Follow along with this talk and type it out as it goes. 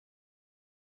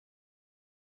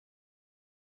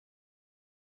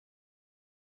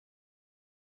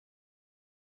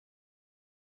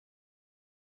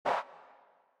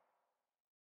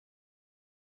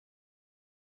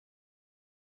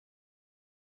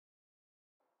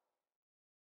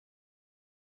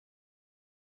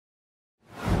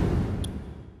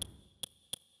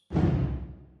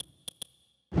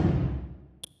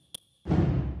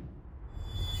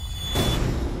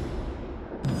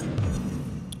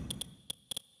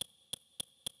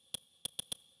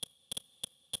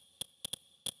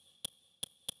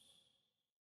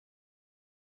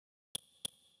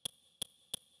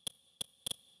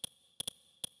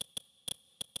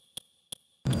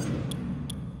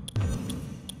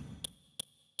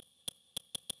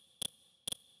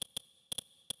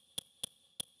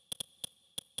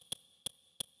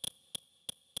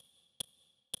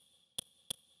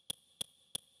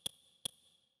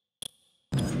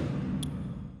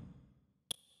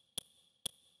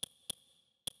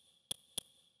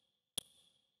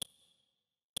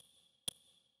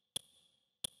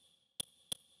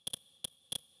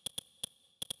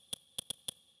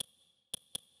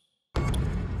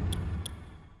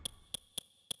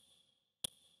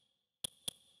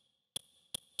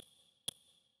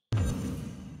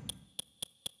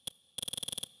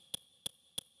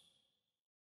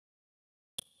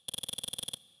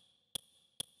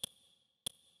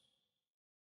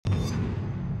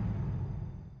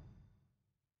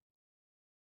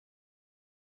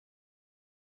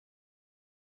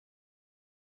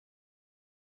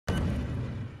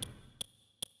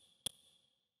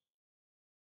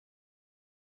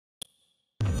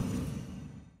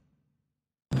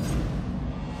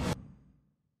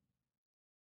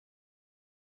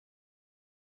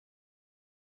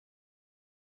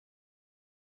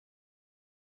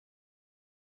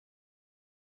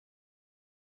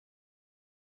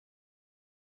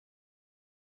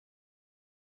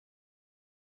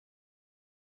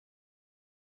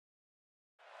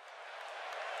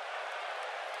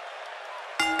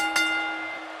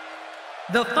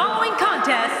The following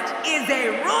contest is a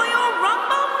Royal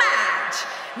Rumble match.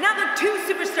 Now the two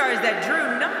superstars that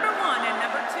drew number 1 and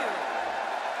number 2.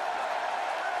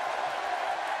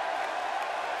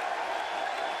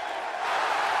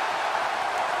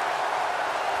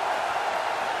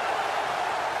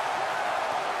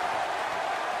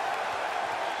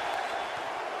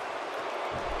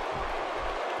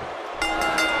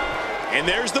 And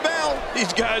there's the bell.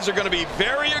 These guys are going to be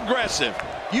very aggressive.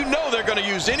 You know they're going to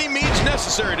use any means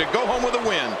necessary to go home with a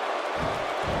win.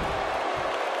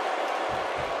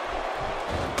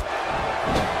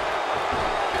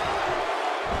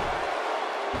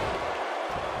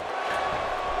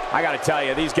 I got to tell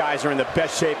you, these guys are in the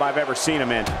best shape I've ever seen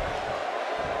them in.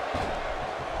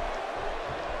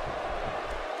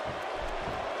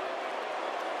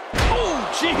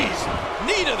 Oh, jeez.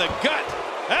 Knee to the gut.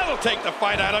 That'll take the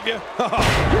fight out of you. You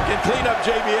can clean up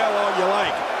JBL all you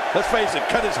like. Let's face it,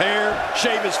 cut his hair,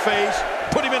 shave his face,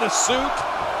 put him in a suit.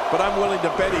 But I'm willing to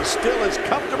bet he's still as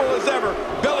comfortable as ever,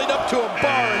 bellied up to a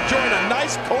bar enjoying a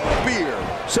nice cold beer.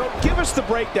 So give us the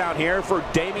breakdown here for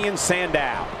Damien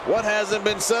Sandow. What hasn't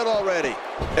been said already?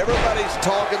 Everybody's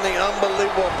talking the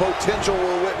unbelievable potential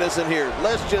we're witnessing here.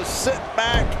 Let's just sit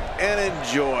back and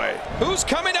enjoy. Who's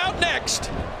coming out next?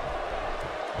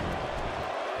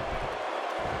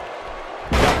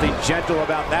 Nothing gentle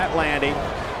about that landing.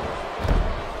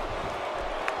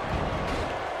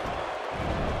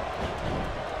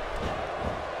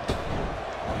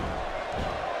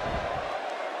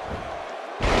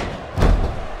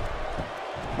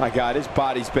 My God, his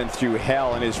body's been through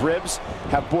hell, and his ribs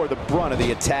have bore the brunt of the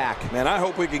attack. Man, I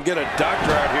hope we can get a doctor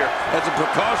out here as a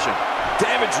precaution.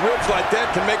 Damaged ribs like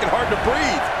that can make it hard to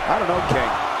breathe. I don't know, King.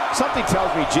 Something tells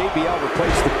me JBL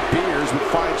replaced the beers with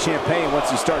fine champagne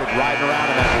once he started riding around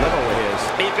in that limo of his.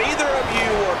 If either of you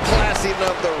were classy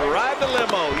enough to ride the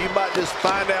limo, you might just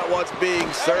find out what's being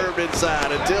served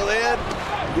inside. Until then,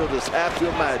 you'll just have to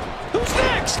imagine. Who's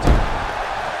next?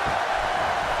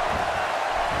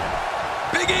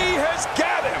 Big E has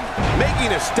got him.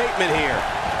 Making a statement here.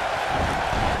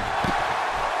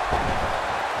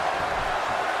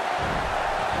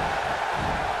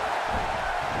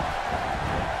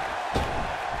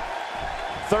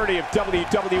 .30 of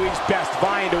WWE's best,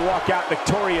 vying to walk out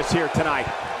victorious here tonight.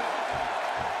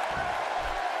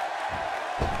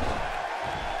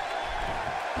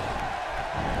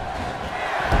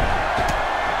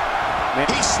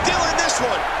 He's still in this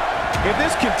one. If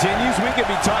this continues, we could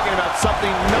be talking about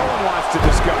something no one wants to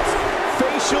discuss.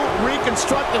 Facial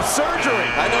reconstructive surgery.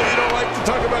 I know you don't like to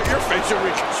talk about your facial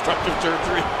reconstructive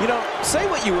surgery. You know, say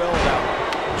what you will about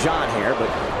John here,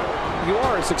 but you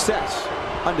are a success.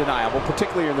 Undeniable,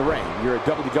 particularly in the ring. You're a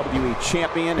WWE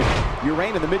champion, and your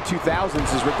reign in the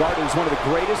mid-2000s is regarded as one of the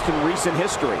greatest in recent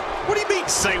history. What do you mean,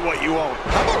 say what you won't?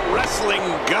 I'm a wrestling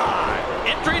god.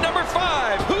 Entry number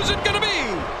 5. Who's it going to be?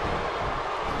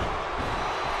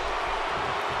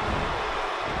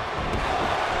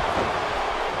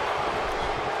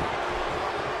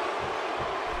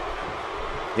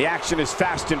 The action is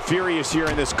fast and furious here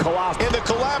in this collapse. In the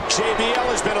collapse, JBL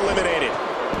has been eliminated.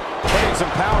 Putting some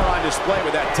power on display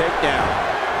with that takedown.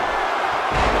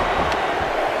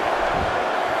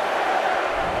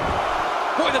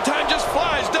 Boy, the time just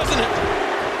flies, doesn't it?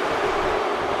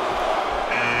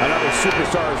 Another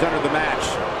superstar has entered the match.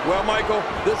 Well, Michael,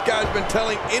 this guy's been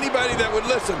telling anybody that would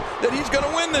listen that he's going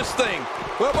to win this thing.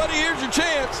 Well, buddy, here's your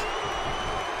chance.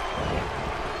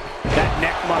 That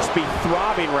neck must be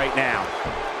throbbing right now.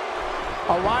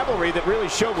 A rivalry that really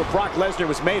showed what Brock Lesnar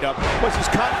was made of was his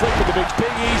conflict with the Big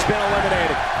E's been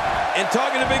eliminated. And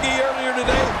talking to Big E earlier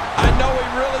today, I know he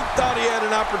really thought he had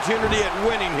an opportunity at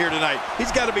winning here tonight.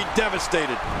 He's got to be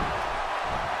devastated.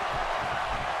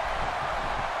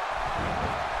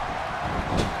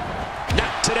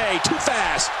 Not today, too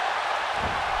fast.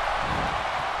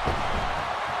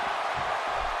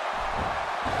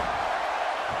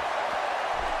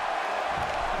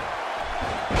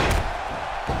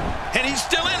 And he's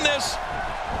still in this.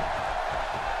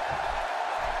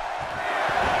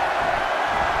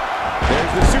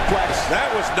 There's the suplex. That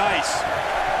was nice.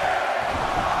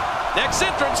 Next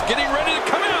entrance, getting ready to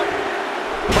come out.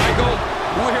 Michael,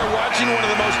 we're watching one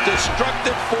of the most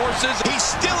destructive forces. he's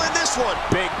still in this one.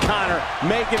 Big Connor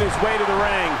making his way to the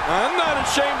ring. I'm not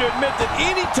ashamed to admit that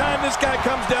anytime this guy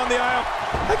comes down the aisle,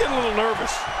 I get a little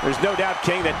nervous. There's no doubt,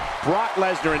 King, that Brock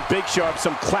Lesnar and Big Show have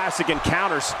some classic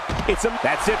encounters.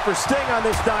 That's it for Sting on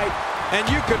this night. And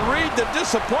you can read the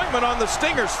disappointment on the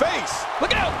Stinger's face.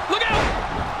 Look out! Look out!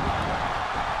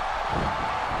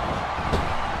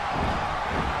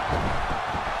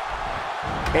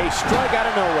 A strike out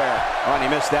of nowhere. Oh, and he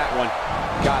missed that one.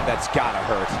 God, that's gotta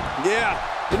hurt. Yeah,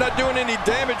 you're not doing any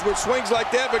damage with swings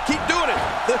like that, but keep doing it.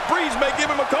 The breeze may give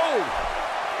him a cold.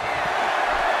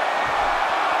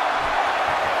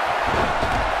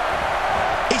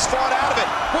 He's fought out of it.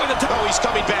 Oh, he's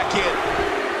coming back in.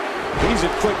 He's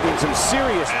inflicting some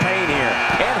serious pain here.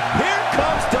 And here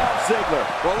comes Dolph Ziggler.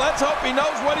 Well, let's hope he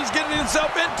knows what he's getting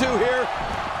himself into here.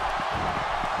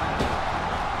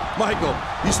 Michael,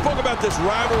 you spoke about this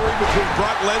rivalry between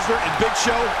Brock Lesnar and Big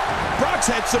Show. Brock's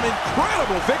had some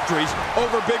incredible victories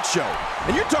over Big Show.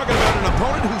 And you're talking about an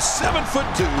opponent who's 7'2",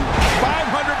 500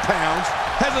 pounds,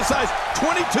 has a size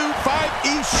 22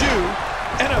 5E shoe,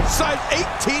 and a size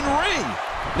 18 ring.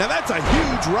 Now that's a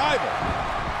huge rival.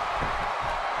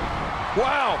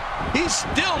 Wow, he's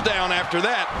still down after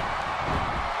that.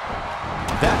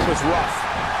 That was rough.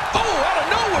 Oh, out of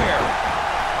nowhere.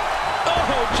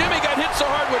 Oh, Jimmy got hit so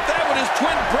hard with that one, his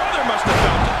twin brother must have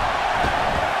felt it.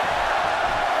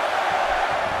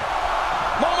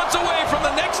 Moments away from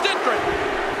the next entrant.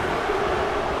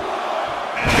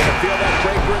 Gonna feel that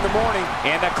breaker in the morning,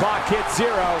 and the clock hits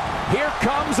 0. Here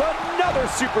comes another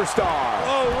superstar.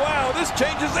 Oh, wow, this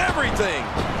changes everything.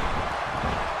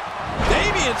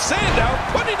 Damien Sandow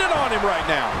putting it on him right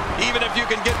now. Even if you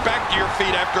can get back to your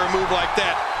feet after a move like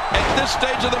that, at this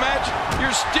stage of the match,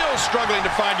 you're still struggling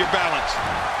to find your balance.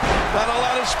 Not a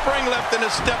lot of spring left in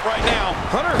his step right now.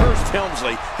 Hunter Hearst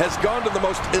Helmsley has gone to the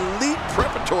most elite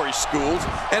preparatory schools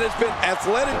and has been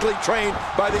athletically trained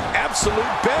by the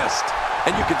absolute best.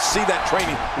 And you can see that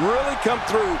training really come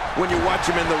through when you watch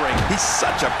him in the ring. He's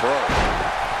such a pro.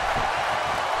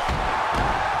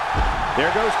 There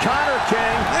goes Connor,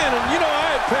 King. Man, and you know,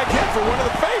 I had pegged him for one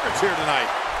of the favorites here tonight.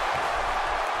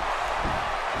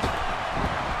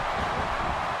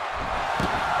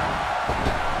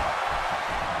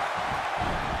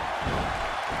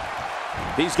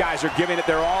 These guys are giving it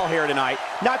their all here tonight,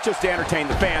 not just to entertain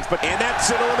the fans, but... And that's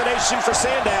an elimination for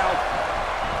Sandow.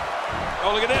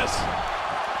 Oh, look at this.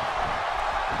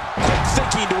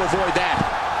 Thinking to avoid that.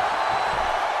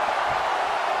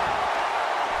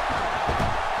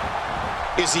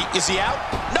 Is he out?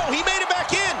 No, he made it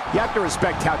back in. You have to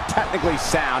respect how technically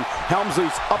sound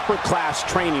Helmsley's upper-class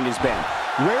training has been.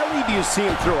 Rarely do you see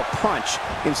him throw a punch.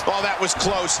 Oh, that was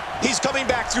close. He's coming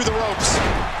back through the ropes.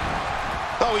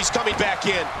 Oh, he's coming back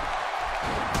in.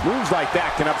 Moves like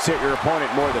that can upset your opponent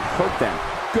more than hurt them.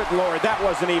 Good Lord, that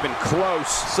wasn't even close.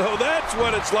 So that's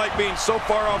what it's like being so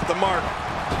far off the mark.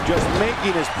 Just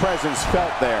making his presence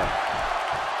felt there.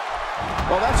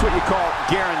 Well, that's what you call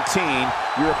guaranteeing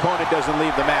your opponent doesn't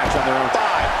leave the match on their own.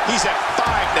 5. He's at 5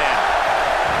 now.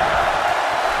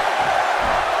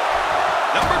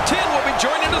 Number 10 will be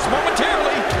joining us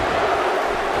momentarily.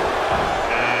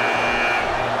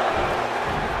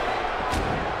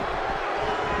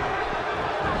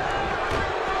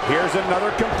 Here's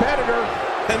another competitor.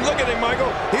 And look at him,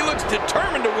 Michael. He looks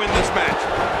determined to win this match.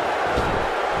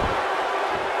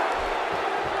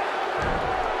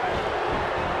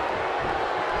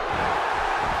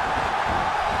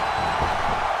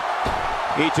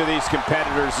 Each of these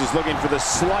competitors is looking for the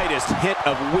slightest hint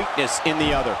of weakness in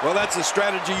the other. Well, that's a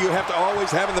strategy you have to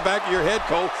always have in the back of your head,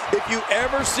 Cole. If you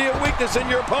ever see a weakness in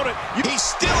your opponent, he's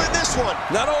still in this one.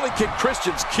 Not only can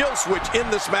Christian's kill switch in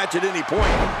this match at any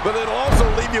point, but it'll also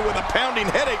leave you with a pounding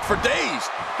headache for days.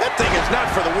 That thing is not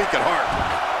for the weak at heart.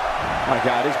 My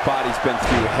God, his body's been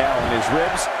through hell, and his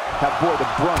ribs have bore the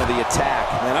brunt of the attack.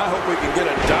 And I hope we can get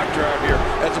a doctor out here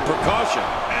as a precaution.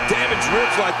 Damaged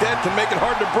ribs like that can make it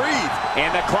hard to breathe.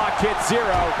 And the clock hits 0.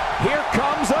 Here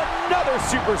comes another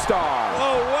superstar.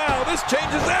 Oh, wow, this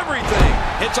changes everything.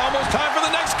 It's almost time for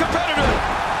the next competitor.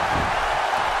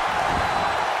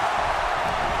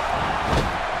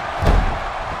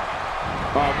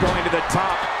 Oh, going to the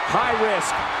top. High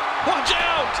risk. Watch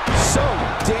out! So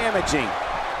damaging.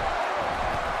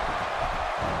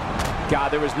 God,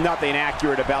 there was nothing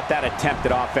accurate about that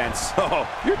attempted offense. Oh,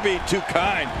 you're being too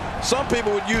kind. Some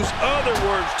people would use other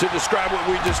words to describe what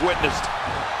we just witnessed.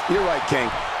 You're right,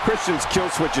 King. Christian's kill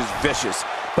switch is vicious,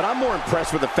 but I'm more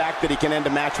impressed with the fact that he can end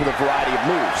a match with a variety of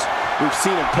moves. We've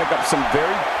seen him pick up some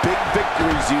very big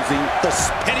victories using the...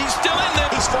 And he's still in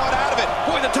there. He's fought out of it.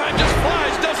 Boy, the time just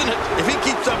flies, doesn't it? If he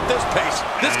keeps up this pace,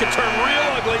 this could turn real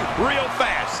ugly real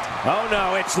fast. Oh,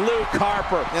 no, it's Luke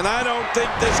Harper. And I don't think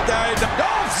this guy...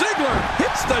 Dolph Ziggler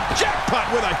hits the jackpot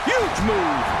with a huge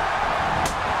move.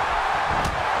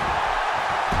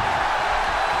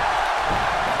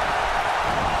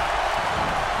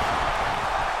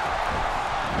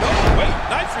 Oh, wait,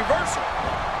 nice reversal.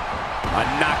 A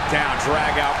knockdown,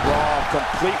 drag-out brawl,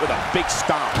 complete with a big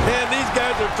stomp. And these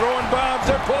guys are throwing bombs.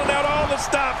 They're pulling out all the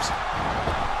stops.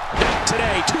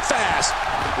 today. Too fast.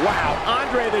 Wow,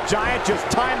 Andre the Giant just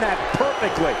timed that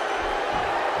perfectly.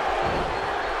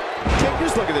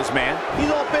 Just look at this man.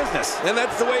 He's all business. And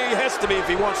that's the way he has to be if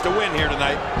he wants to win here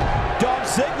tonight. Dolph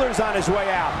Ziggler's on his way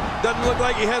out. Doesn't look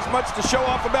like he has much to show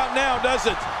off about now, does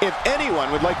it? If anyone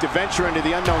would like to venture into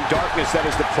the unknown darkness that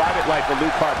is the private life of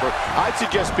Luke Harper, I'd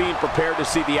suggest being prepared to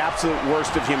see the absolute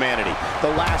worst of humanity.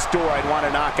 The last door I'd want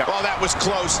to knock on. Oh, that was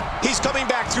close. He's coming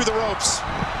back through the ropes.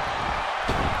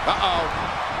 Uh-oh.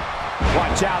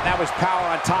 Watch out, that was power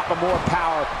on top of more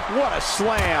power. What a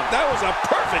slam. That was a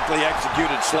perfectly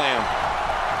executed slam.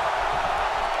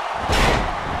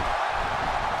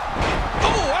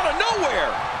 Oh, out of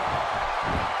nowhere.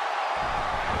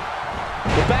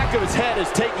 The back of his head is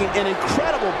taking an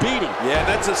incredible beating. Yeah,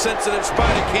 that's a sensitive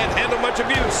spot. It can't handle much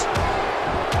abuse.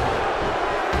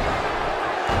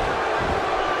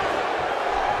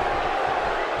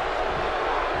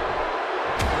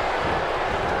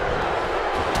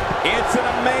 It's an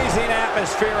amazing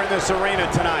atmosphere in this arena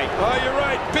tonight. Oh, you're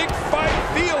right. Big fight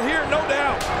feel here, no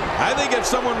doubt. I think if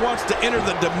someone wants to enter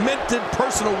the demented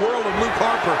personal world of Luke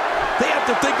Harper, they have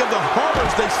to think of the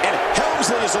horrors they see. And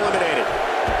Helmsley is eliminated.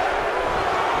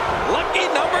 Lucky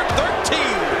number 13.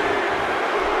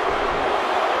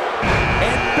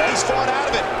 And He's fought out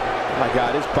of it. My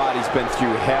God, his body's been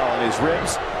through hell, and his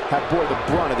ribs have bore the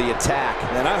brunt of the attack.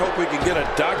 And I hope we can get a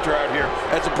doctor out here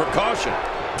as a precaution.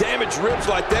 Damaged ribs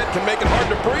like that can make it hard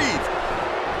to breathe.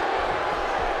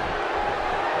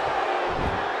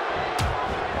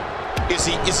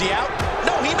 Is he out?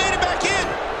 No, he made it back in.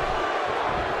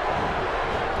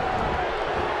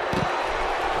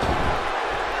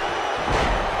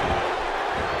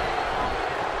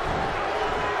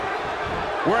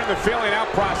 we're in the feeling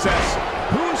out process.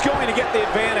 Who's going to get the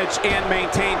advantage and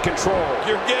maintain control?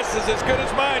 Your guess is as good as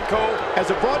mine, Cole.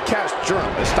 As a broadcast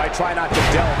journalist, I try not to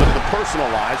delve into the personal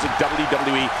lives of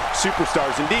WWE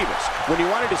superstars and divas. When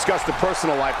you want to discuss the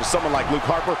personal life of someone like Luke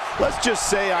Harper, let's just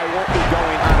say I won't be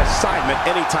going on assignment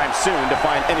anytime soon to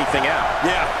find anything out.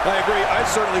 Yeah, I agree. I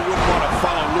certainly wouldn't want to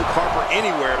follow Luke Harper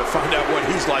anywhere to find out what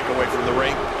he's like away from the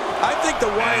ring. I think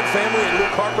the Wyatt family and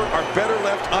Luke Harper are better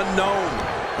left unknown,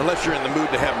 unless you're in the mood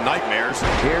to have nightmares.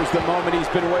 Here's the moment he's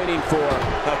been waiting for.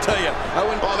 I'll tell you, I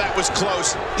wouldn't... Oh, that was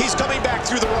close. He's coming back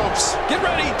through the ropes. Get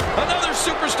ready. Another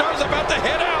superstar's about to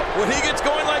head out. When he gets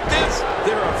going like this,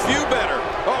 there are a few better.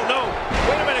 Oh, no.